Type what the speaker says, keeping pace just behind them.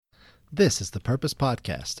This is the Purpose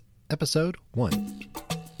Podcast, Episode 1.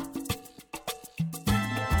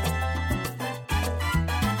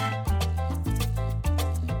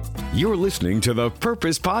 You're listening to the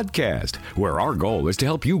Purpose Podcast, where our goal is to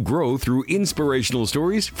help you grow through inspirational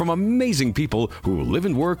stories from amazing people who live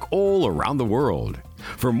and work all around the world.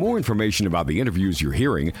 For more information about the interviews you're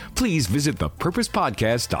hearing, please visit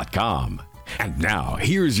thepurposepodcast.com. And now,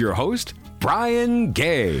 here's your host, Brian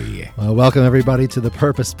Gay. Well, welcome everybody to the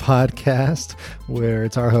Purpose Podcast, where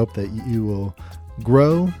it's our hope that you will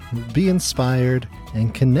grow, be inspired,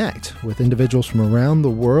 and connect with individuals from around the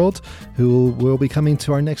world who will be coming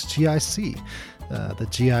to our next GIC. The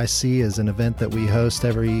GIC is an event that we host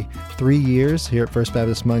every 3 years here at First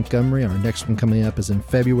Baptist Montgomery. Our next one coming up is in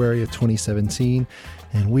February of 2017.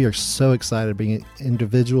 And we are so excited to bring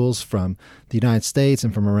individuals from the United States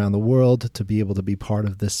and from around the world to be able to be part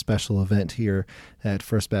of this special event here at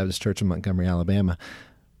First Baptist Church in Montgomery, Alabama.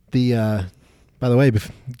 By the way,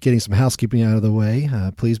 getting some housekeeping out of the way,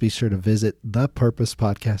 please be sure to visit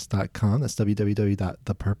thepurposepodcast.com. That's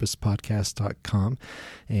www.thepurposepodcast.com.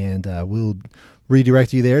 And we'll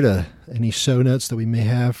redirect you there to any show notes that we may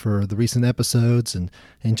have for the recent episodes and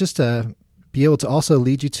just be able to also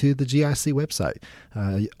lead you to the GIC website.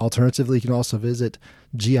 Alternatively, you can also visit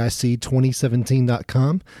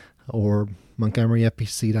GIC2017.com or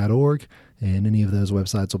MontgomeryFPC.org, and any of those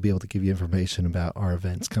websites will be able to give you information about our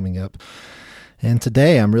events coming up. And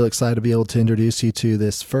today, I'm really excited to be able to introduce you to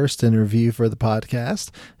this first interview for the podcast.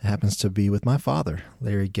 It happens to be with my father,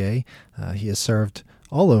 Larry Gay. He has served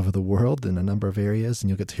all over the world in a number of areas, and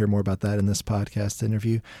you'll get to hear more about that in this podcast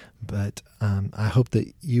interview. But I hope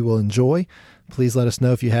that you will enjoy. Please let us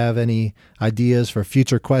know if you have any ideas for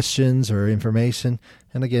future questions or information.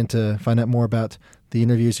 And again, to find out more about the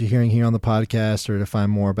interviews you're hearing here on the podcast or to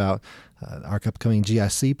find more about our upcoming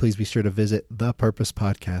GIC, please be sure to visit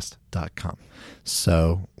thepurposepodcast.com.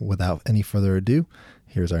 So without any further ado,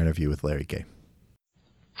 here's our interview with Larry Gay.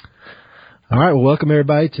 All right, well, welcome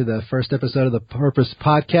everybody to the first episode of the Purpose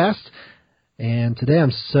Podcast. And today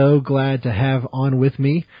I'm so glad to have on with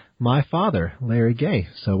me my father, Larry Gay.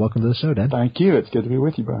 So welcome to the show, Dad. Thank you. It's good to be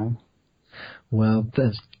with you, Brian. Well,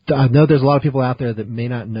 I know there's a lot of people out there that may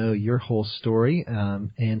not know your whole story.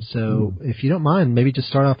 And so if you don't mind, maybe just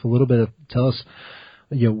start off a little bit tell us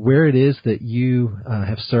where it is that you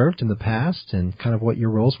have served in the past and kind of what your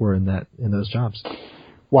roles were in those jobs.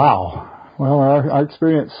 Wow. Well, our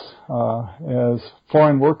experience as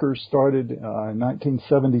foreign workers started in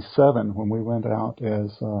 1977 when we went out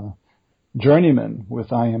as journeymen with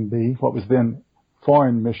IMB, what was then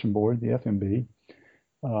Foreign Mission Board, the FMB.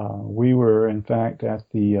 We were, in fact, at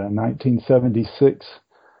the 1976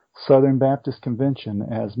 Southern Baptist Convention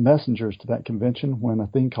as messengers to that convention when a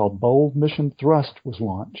thing called Bold Mission Thrust was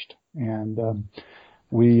launched. And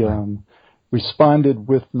we responded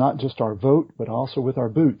with not just our vote, but also with our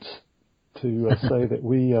boots to say that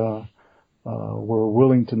we were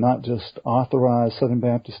willing to not just authorize Southern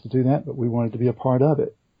Baptists to do that, but we wanted to be a part of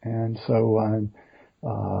it. And so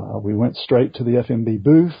we went straight to the FMB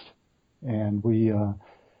booth, and we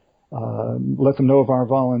let them know of our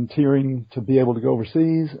volunteering to be able to go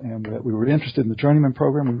overseas and that we were interested in the journeyman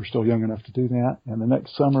program. We were still young enough to do that. And the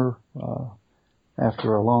next summer,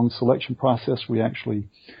 after a long selection process, we actually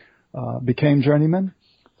became journeymen.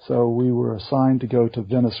 So we were assigned to go to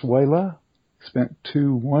Venezuela, spent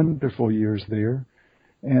 2 wonderful years there,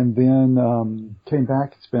 and then came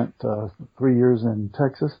back and spent 3 years in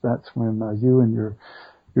Texas. That's when you and your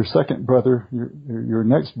second brother, your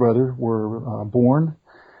next brother, were born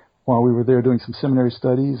while we were there doing some seminary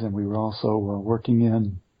studies, and we were also working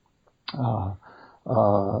in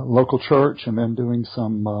local church and then doing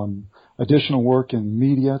some additional work in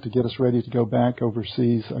media to get us ready to go back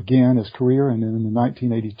overseas again as career. And then in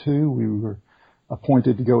 1982, we were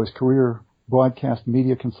appointed to go as career broadcast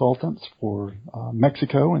media consultants for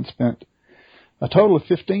Mexico and spent a total of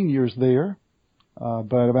 15 years there.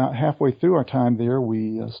 But about halfway through our time there,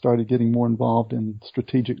 we started getting more involved in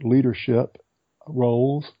strategic leadership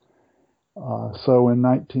roles. So in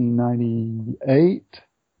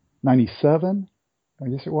 97, I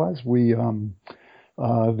guess it was, we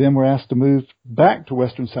then were asked to move back to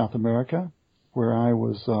Western South America, where I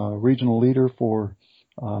was regional leader for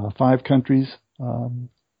 5 countries,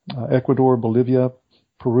 Ecuador, Bolivia,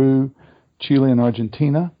 Peru, Chile, and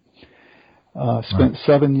Argentina. Spent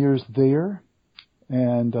 7 years there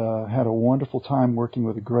and had a wonderful time working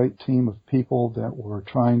with a great team of people that were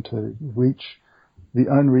trying to reach the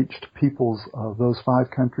unreached peoples of those 5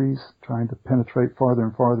 countries, trying to penetrate farther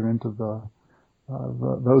and farther into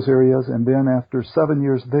those areas. And then after 7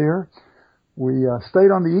 years there, we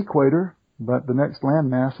stayed on the equator, but the next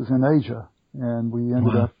landmass is in Asia, and we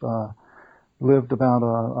ended up lived about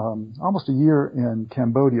almost a year in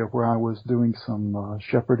Cambodia, where I was doing some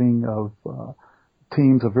shepherding of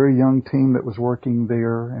teams, a very young team that was working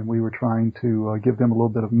there, and we were trying to give them a little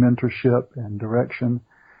bit of mentorship and direction.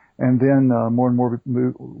 And then more and more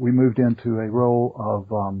we moved into a role of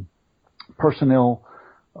personnel.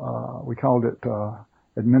 We called it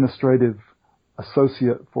administrative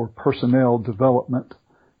associate for personnel development,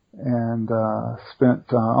 and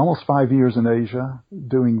spent almost 5 years in Asia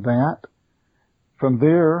doing that. From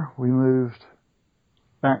there, we moved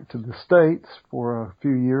back to the States for a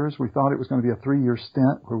few years. We thought it was going to be a 3-year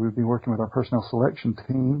stint where we'd be working with our personnel selection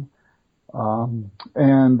team.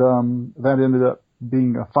 That ended up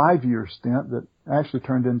being a 5-year stint that actually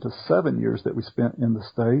turned into 7 years that we spent in the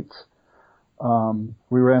States.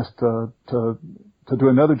 We were asked to do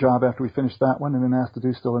another job after we finished that one, and then asked to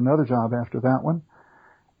do still another job after that one.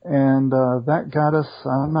 And that got us,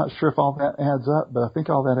 I'm not sure if all that adds up, but I think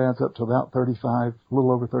all that adds up to about a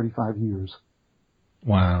little over 35 years.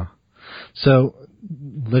 Wow. So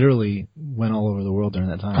literally went all over the world during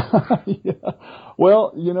that time. Yeah.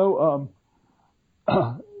 Well,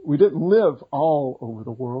 we didn't live all over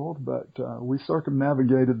the world, but we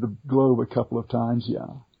circumnavigated the globe a couple of times, yeah.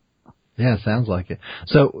 Yeah, sounds like it.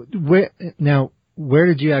 So where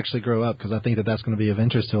did you actually grow up? Because I think that's going to be of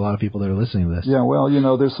interest to a lot of people that are listening to this. Yeah, well,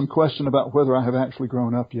 there's some question about whether I have actually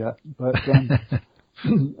grown up yet, but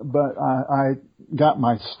but I got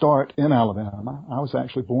my start in Alabama. I was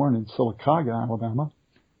actually born in Sylacauga, Alabama.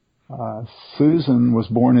 Susan was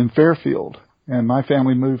born in Fairfield, and my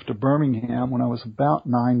family moved to Birmingham when I was about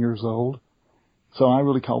 9 years old. So I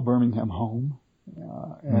really call Birmingham home.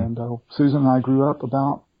 And Susan and I grew up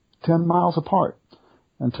about 10 miles apart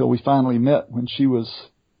until we finally met when she was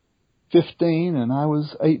 15 and I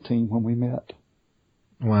was 18 when we met.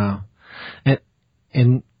 Wow.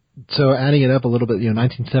 And so adding it up a little bit,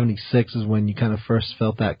 1976 is when you kind of first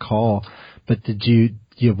felt that call. But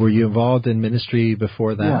were you involved in ministry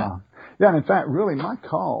before that? Yeah. Yeah, and in fact, really, my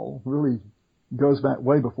call really goes back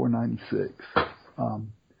way before 96.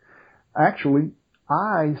 Actually,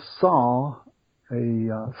 I saw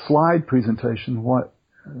a slide presentation, what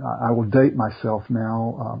I will date myself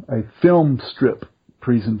now, a film strip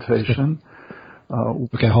presentation.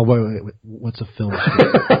 Okay, wait. What's a film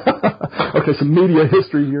strip? Okay, some media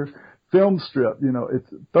history here. Film strip,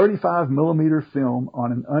 it's 35 millimeter film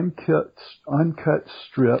on an uncut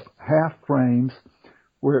strip, half frames,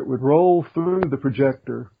 where it would roll through the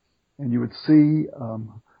projector, and you would see,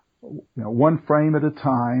 one frame at a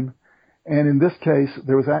time. And in this case,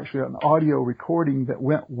 there was actually an audio recording that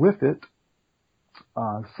went with it.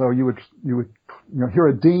 So you would hear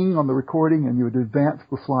a ding on the recording, and you would advance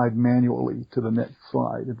the slide manually to the next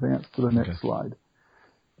slide, slide.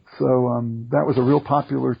 So that was a real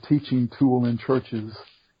popular teaching tool in churches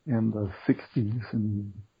in the 60s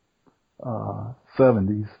and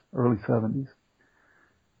 70s, early 70s.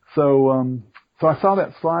 So I saw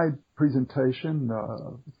that slide presentation,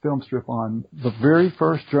 film strip on the very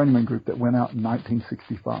first Journeyman group that went out in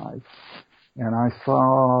 1965. And I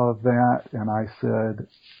saw that and I said,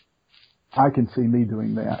 I can see me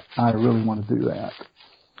doing that. I really want to do that.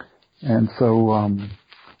 And so,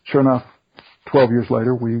 sure enough, 12 years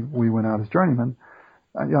later, we went out as Journeyman.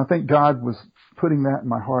 I think God was putting that in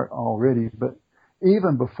my heart already, but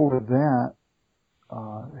even before that,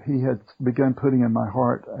 He had begun putting in my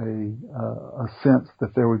heart a sense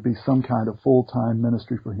that there would be some kind of full-time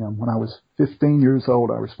ministry for Him. When I was 15 years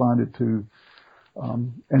old, I responded to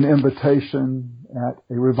an invitation at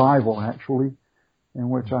a revival, actually, in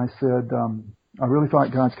which I said, I really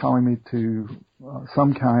thought God's calling me to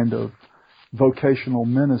some kind of vocational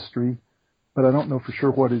ministry, but I don't know for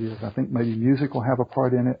sure what it is. I think maybe music will have a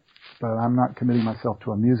part in it, but I'm not committing myself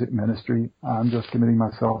to a music ministry. I'm just committing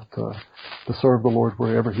myself to serve the Lord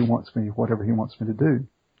wherever He wants me, whatever He wants me to do.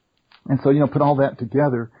 And so, put all that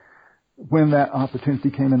together. When that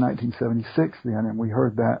opportunity came in 1976 then, and we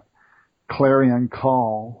heard that clarion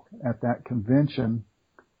call at that convention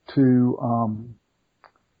to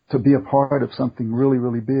be a part of something really,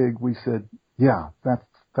 really big, we said, yeah,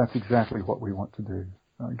 that's exactly what we want to do.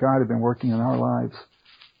 God had been working in our lives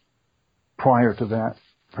prior to that,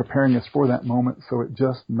 preparing us for that moment, so it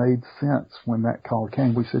just made sense when that call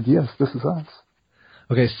came. We said, yes, this is us.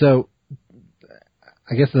 Okay, so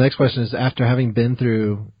I guess the next question is, after having been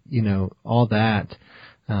through, all that,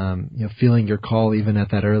 feeling your call even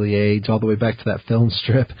at that early age, all the way back to that film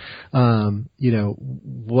strip,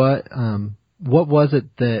 what was it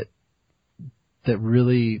that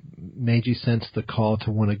really made you sense the call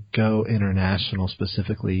to want to go international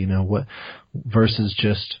specifically? What versus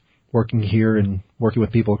just working here and working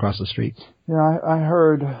with people across the street? Yeah, I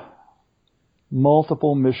heard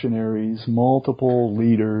multiple missionaries, multiple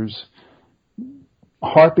leaders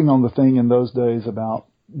harping on the thing in those days about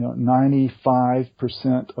 95%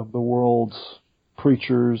 of the world's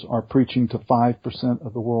preachers are preaching to 5%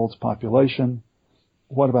 of the world's population.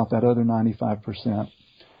 What about that other 95%?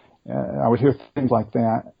 I would hear things like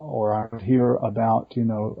that, or I would hear about,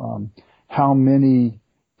 how many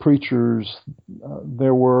preachers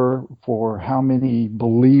there were for how many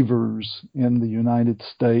believers in the United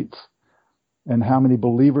States, and how many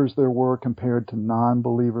believers there were compared to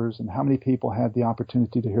non-believers, and how many people had the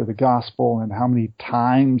opportunity to hear the gospel, and how many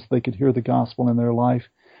times they could hear the gospel in their life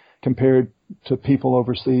compared to people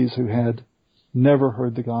overseas who had never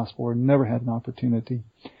heard the gospel or never had an opportunity.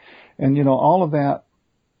 And, all of that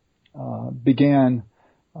began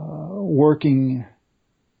working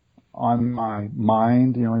on my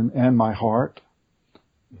mind, and my heart,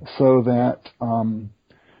 so that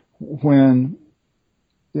when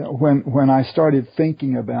I started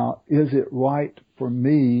thinking about, is it right for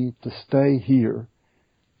me to stay here?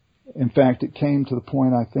 In fact, it came to the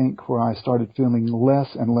point, I think, where I started feeling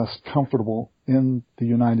less and less comfortable in the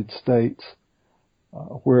United States,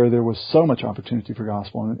 where there was so much opportunity for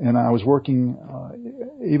gospel. And I was working,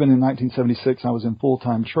 even in 1976, I was in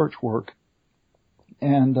full-time church work.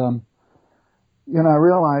 And, I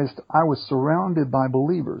realized I was surrounded by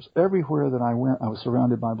believers. Everywhere that I went, I was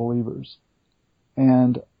surrounded by believers.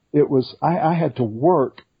 And it was, I had to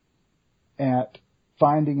work at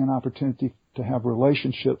finding an opportunity to have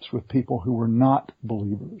relationships with people who were not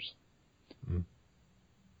believers. Mm.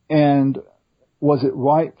 And was it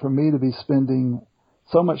right for me to be spending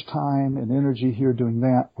so much time and energy here doing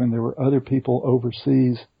that when there were other people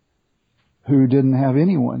overseas who didn't have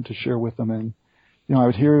anyone to share with them? And, I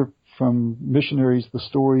would hear from missionaries the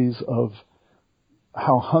stories of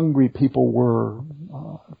how hungry people were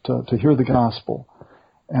to hear the gospel.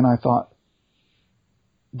 And I thought,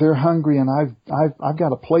 they're hungry, and I've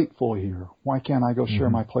got a plate full here. Why can't I go share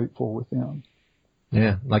my plate full with them?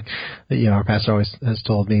 Yeah, like our pastor always has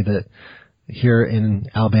told me that here in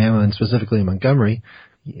Alabama, and specifically in Montgomery,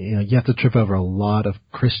 you have to trip over a lot of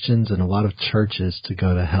Christians and a lot of churches to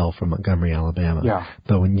go to hell from Montgomery, Alabama. Yeah.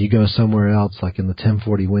 But when you go somewhere else, like in the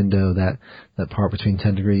 1040 window, that part between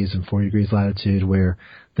 10 degrees and 40 degrees latitude, where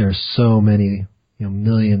there's so many,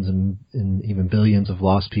 millions and even billions of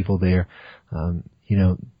lost people there,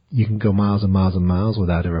 you can go miles and miles and miles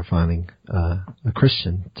without ever finding a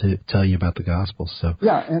Christian to tell you about the gospel. So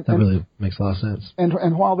that really makes a lot of sense.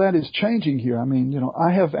 And while that is changing here,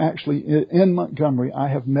 I have actually, in Montgomery, I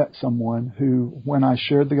have met someone who, when I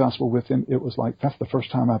shared the gospel with him, it was like, that's the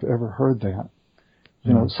first time I've ever heard that.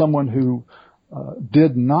 Someone who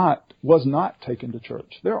was not taken to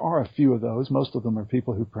church. There are a few of those. Most of them are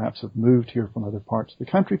people who perhaps have moved here from other parts of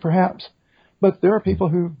the country, perhaps. But there are people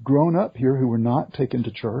who've grown up here who were not taken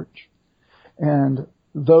to church. And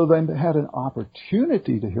though they had an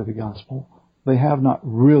opportunity to hear the gospel, they have not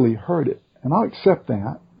really heard it. And I'll accept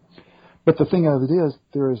that. But the thing of it is,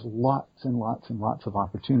 there is lots and lots and lots of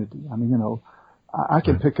opportunity. I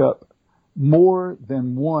can pick up more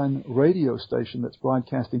than one radio station that's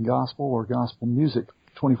broadcasting gospel or gospel music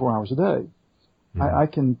 24 hours a day. I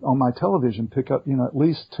can, on my television, pick up, at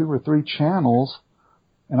least 2 or 3 channels,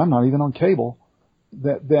 and I'm not even on cable,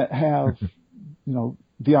 that have,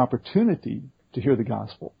 the opportunity to hear the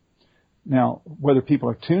gospel. Now, whether people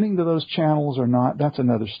are tuning to those channels or not, that's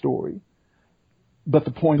another story. But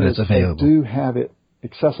the point is, they do have it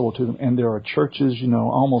accessible to them. And there are churches,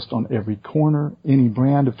 almost on every corner, any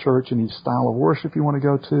brand of church, any style of worship you want to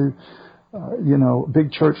go to,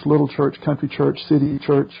 big church, little church, country church, city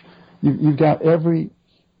church. You've got every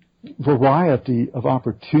variety of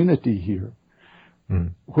opportunity here.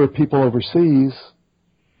 Where people overseas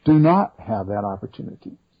do not have that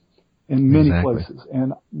opportunity in many places.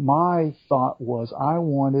 And my thought was I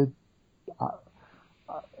wanted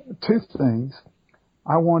 2 things.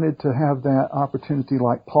 I wanted to have that opportunity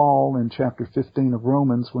like Paul in chapter 15 of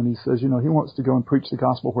Romans when he says, he wants to go and preach the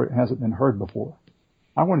gospel where it hasn't been heard before.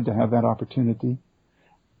 I wanted to have that opportunity.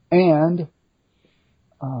 And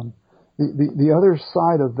the other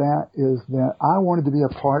side of that is that I wanted to be a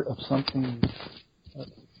part of something...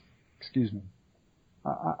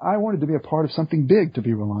 I wanted to be a part of something big, to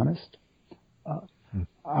be real honest.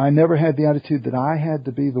 I never had the attitude that I had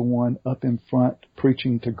to be the one up in front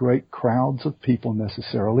preaching to great crowds of people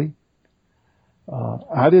necessarily.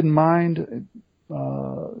 I didn't mind,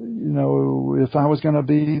 if I was going to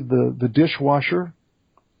be the dishwasher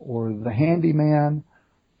or the handyman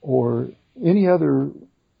or any other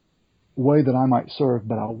way that I might serve,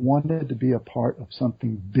 but I wanted to be a part of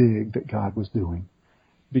something big that God was doing.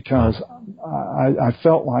 Because I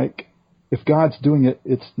felt like if God's doing it,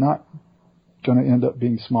 it's not going to end up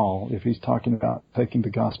being small. If he's talking about taking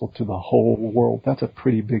the gospel to the whole world, that's a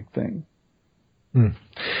pretty big thing.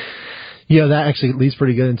 Yeah, that actually leads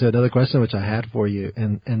pretty good into another question which I had for you,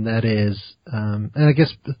 and that is, and I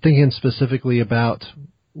guess thinking specifically about,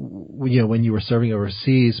 when you were serving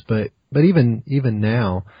overseas, but even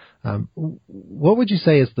now, what would you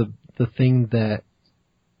say is the thing that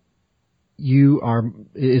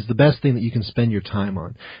is the best thing that you can spend your time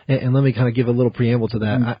on? And let me kind of give a little preamble to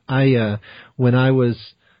that. I when I was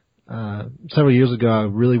several years ago, I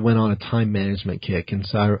really went on a time management kick, and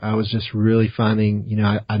so I was just really finding,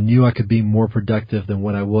 I knew I could be more productive than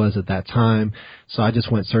what I was at that time. So I just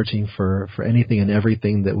went searching for anything and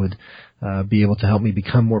everything that would be able to help me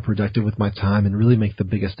become more productive with my time and really make the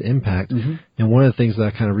biggest impact. Mm-hmm. And one of the things that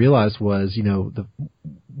I kind of realized was,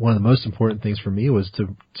 one of the most important things for me was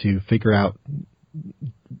to figure out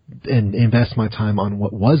and invest my time on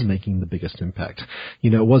what was making the biggest impact.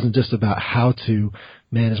 It wasn't just about how to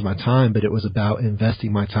manage my time, but it was about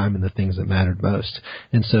investing my time in the things that mattered most.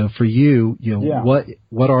 And so for you,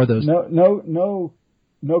 what are those? No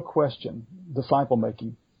question. Disciple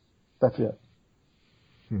making. That's it.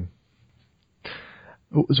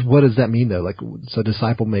 What does that mean though? So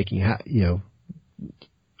disciple making,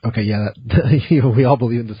 okay, we all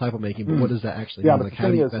believe in disciple making, but what does that actually mean? How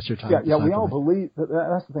do you invest your time? We all believe.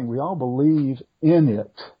 That's the thing. We all believe in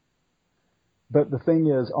it, but the thing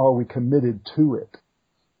is, are we committed to it?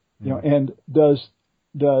 And does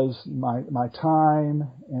my time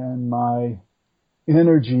and my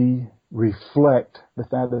energy reflect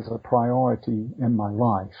that is a priority in my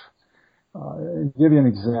life? I'll give you an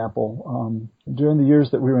example. During the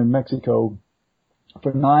years that we were in Mexico,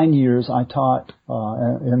 for 9 years, I taught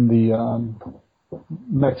in the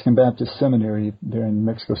Mexican Baptist Seminary there in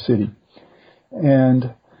Mexico City.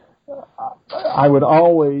 And I would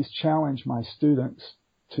always challenge my students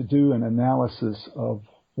to do an analysis of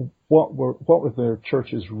what were their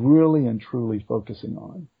churches really and truly focusing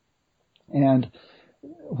on. And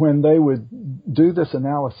when they would do this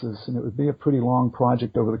analysis, and it would be a pretty long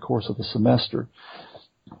project over the course of a semester,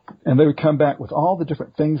 and they would come back with all the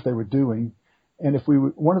different things they were doing. And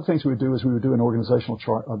one of the things we would do is we would do an organizational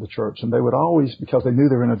chart of the church, and they would always, because they knew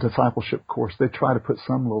they were in a discipleship course, they'd try to put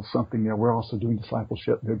some little something there. We're also doing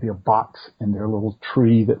discipleship. There'd be a box in their little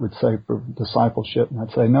tree that would say for discipleship, and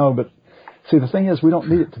I'd say no, but see, the thing is, we don't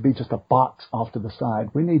need it to be just a box off to the side.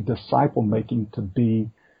 We need disciple making to be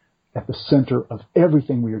at the center of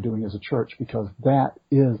everything we are doing as a church, because that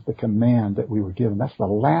is the command that we were given. That's the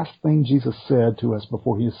last thing Jesus said to us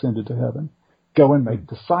before he ascended to heaven. Go and make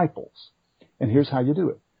disciples. And here's how you do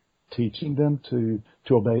it. Teaching them to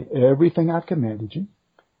obey everything I've commanded you,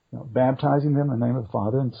 baptizing them in the name of the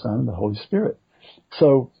Father and the Son and the Holy Spirit.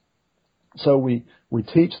 So we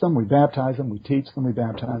teach them, we baptize them, we teach them, we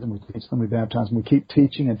baptize them, we teach them, we baptize them. We keep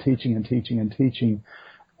teaching and teaching and teaching and teaching,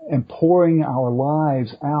 and pouring our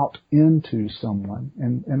lives out into someone.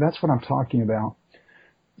 And that's what I'm talking about.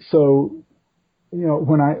 So,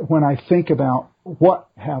 when I think about what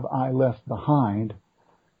have I left behind,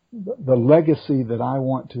 the legacy that I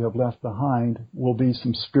want to have left behind will be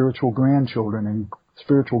some spiritual grandchildren and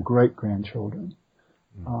spiritual great-grandchildren.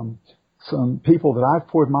 Some people that I've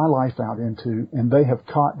poured my life out into, and they have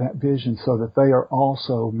caught that vision so that they are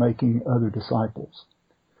also making other disciples.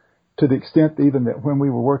 To the extent even that when we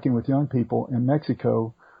were working with young people in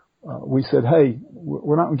Mexico, we said, hey,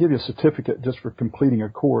 we're not going to give you a certificate just for completing a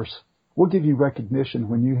course. We'll give you recognition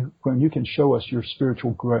when you can show us your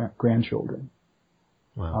spiritual grandchildren.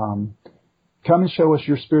 Wow. Come and show us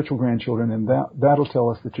your spiritual grandchildren, and that'll tell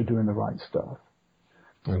us that you're doing the right stuff.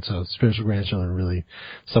 And so spiritual grandchildren are really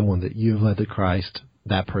someone that you've led to Christ.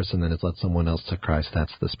 That person that has led someone else to Christ,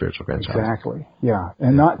 that's the spiritual grandchild. Exactly, yeah.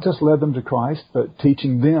 And not just led them to Christ, but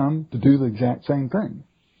teaching them to do the exact same thing.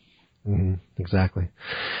 Mm-hmm. Exactly.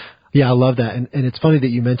 Yeah, I love that. And it's funny that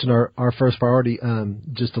you mentioned our first priority.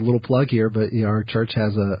 Just a little plug here, but our church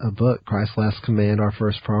has a book, Christ's Last Command, Our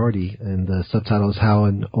First Priority. And the subtitle is How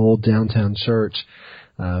an Old Downtown Church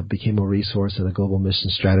became a resource in a global mission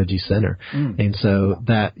strategy center. And so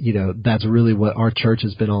that's really what our church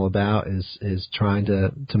has been all about, is trying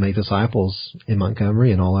to make disciples in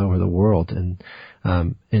Montgomery and all over the world. And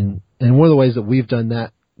one of the ways that we've done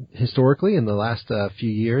that historically in the last few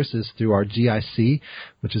years is through our GIC,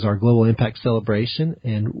 which is our Global Impact Celebration.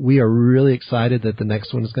 And we are really excited that the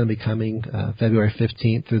next one is going to be coming February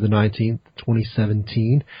 15th through the 19th,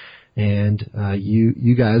 2017. And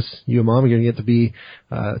you guys, you and Mom, are going to get to be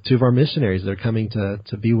two of our missionaries that are coming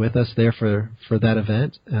to be with us there for that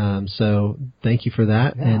event. So thank you for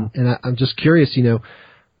that. Yeah. And I'm just curious,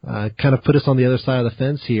 kind of put us on the other side of the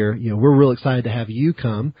fence here. We're real excited to have you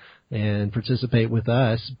come and participate with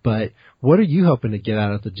us. But what are you hoping to get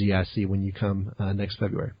out of the GIC when you come next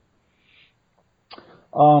February?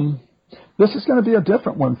 This is going to be a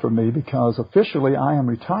different one for me because officially I am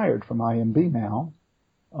retired from IMB now.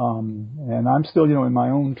 And I'm still, in my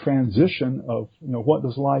own transition of, what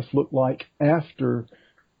does life look like after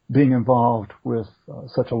being involved with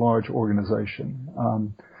such a large organization.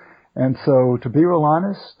 And so, to be real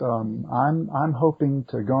honest, I'm hoping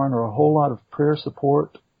to garner a whole lot of prayer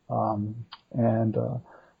support and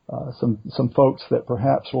some folks that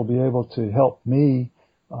perhaps will be able to help me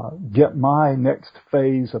get my next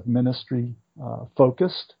phase of ministry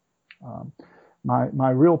focused. My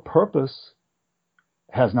real purpose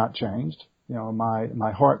has not changed.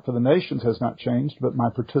 My heart for the nations has not changed, but my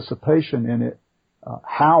participation in it,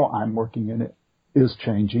 how I'm working in it, is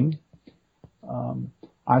changing.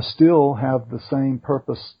 I still have the same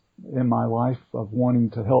purpose in my life of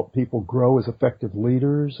wanting to help people grow as effective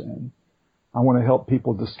leaders, and I want to help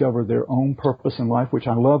people discover their own purpose in life, which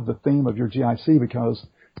I love the theme of your GIC because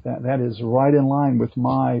that is right in line with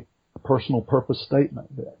my personal purpose statement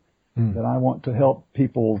that I want to help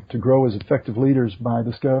people to grow as effective leaders by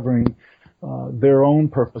discovering their own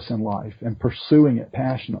purpose in life and pursuing it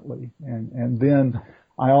passionately. And then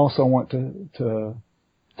I also want to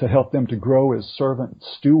help them to grow as servant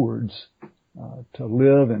stewards, to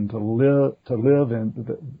live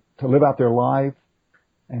out their life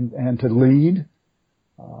and to lead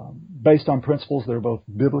based on principles that are both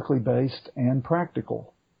biblically based and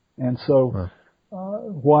practical. And so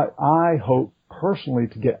what I hope personally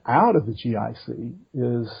to get out of the GIC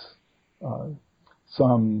is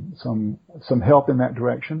some help in that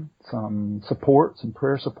direction, some support, some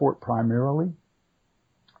prayer support primarily,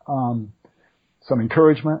 some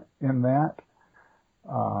encouragement in that.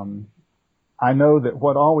 I know that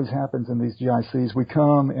what always happens in these GICs, we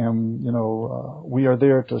come and, we are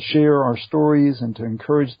there to share our stories and to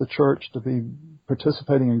encourage the church to be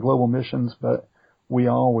participating in global missions, but we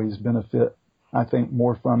always benefit, I think,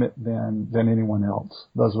 more from it than anyone else.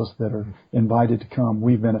 Those of us that are invited to come,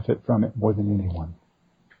 we benefit from it more than anyone.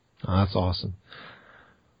 Oh, that's awesome.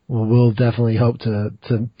 Well, we'll definitely hope to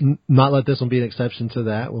not let this one be an exception to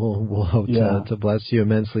that. We'll hope to bless you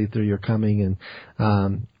immensely through your coming.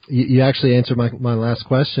 And you actually answered my last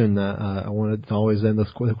question. I wanted to always end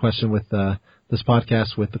the question with this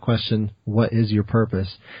podcast with the question, what is your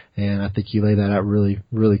purpose? And I think you laid that out really,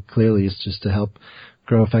 really clearly. It's just to help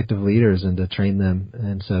grow effective leaders and to train them.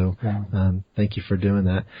 And so, thank you for doing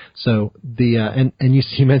that. So and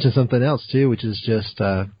you mentioned something else too, which is just,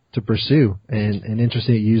 to pursue. And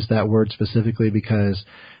interesting you use that word specifically because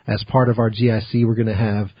as part of our GIC, we're going to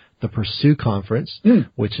have the Pursue Conference,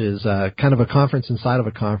 which is kind of a conference inside of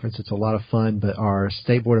a conference. It's a lot of fun, but our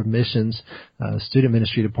State Board of Missions Student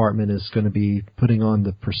Ministry Department is going to be putting on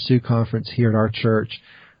the Pursue Conference here at our church.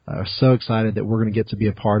 So excited that we're going to get to be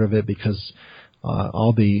a part of it because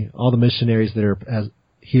all the missionaries that are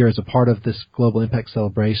here as a part of this Global Impact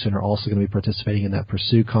Celebration are also going to be participating in that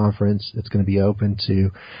Pursue Conference. It's going to be open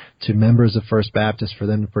to members of First Baptist for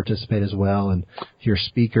them to participate as well and hear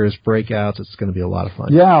speakers, breakouts. It's going to be a lot of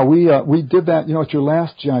fun. Yeah, we did that. At your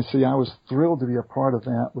last GIC, I was thrilled to be a part of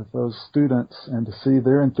that with those students and to see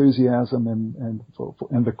their enthusiasm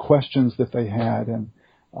and the questions that they had. And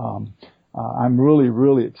I'm really,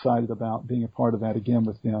 really excited about being a part of that again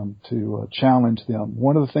with them to challenge them.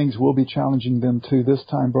 One of the things we'll be challenging them to this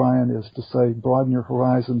time, Brian, is to say broaden your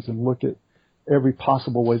horizons and look at every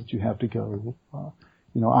possible way that you have to go.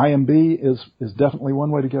 IMB is definitely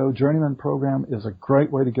one way to go. Journeyman program is a great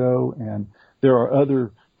way to go, and there are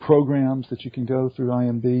other programs that you can go through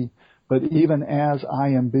IMB. But even as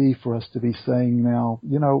IMB, for us to be saying now,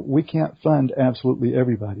 we can't fund absolutely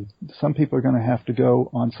everybody. Some people are going to have to go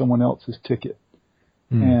on someone else's ticket.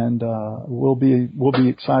 And we'll be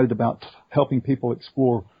excited about helping people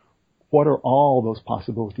explore what are all those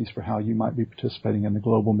possibilities for how you might be participating in the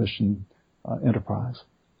global mission enterprise.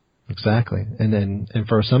 Exactly. And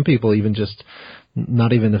for some people, even just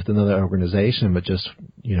not even with another organization, but just,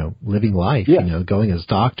 living life, going as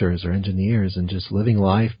doctors or engineers and just living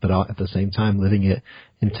life, but at the same time living it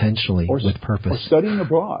intentionally with purpose. Or studying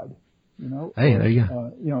abroad, Hey, there you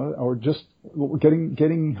go. Or just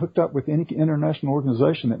getting hooked up with any international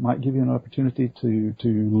organization that might give you an opportunity to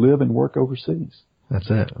live and work overseas. That's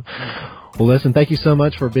it. Well, listen, thank you so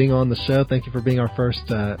much for being on the show. Thank you for being our first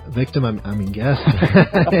guest.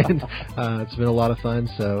 And, it's been a lot of fun,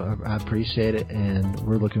 so I appreciate it, and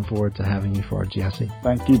we're looking forward to having you for our GIC.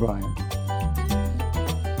 Thank you, Brian.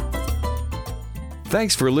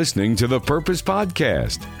 Thanks for listening to The Purpose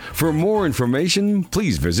Podcast. For more information,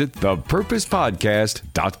 please visit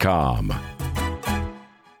thepurposepodcast.com.